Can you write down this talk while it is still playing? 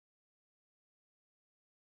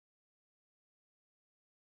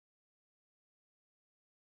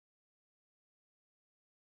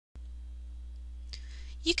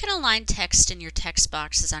You can align text in your text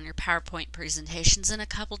boxes on your PowerPoint presentations in a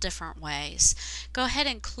couple different ways. Go ahead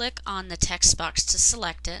and click on the text box to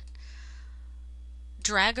select it.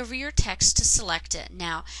 Drag over your text to select it.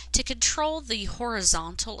 Now, to control the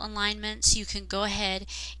horizontal alignments, you can go ahead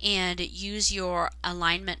and use your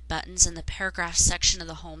alignment buttons in the paragraph section of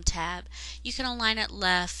the Home tab. You can align it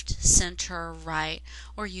left, center, right,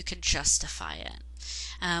 or you can justify it.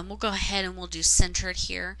 We'll go ahead and we'll do centered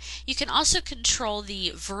here. You can also control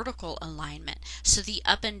the vertical alignment, so the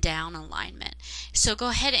up and down alignment. So go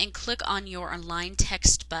ahead and click on your Align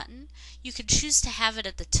Text button. You can choose to have it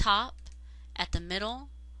at the top, at the middle,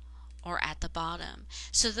 or at the bottom.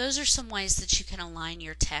 So those are some ways that you can align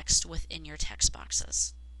your text within your text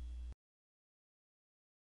boxes.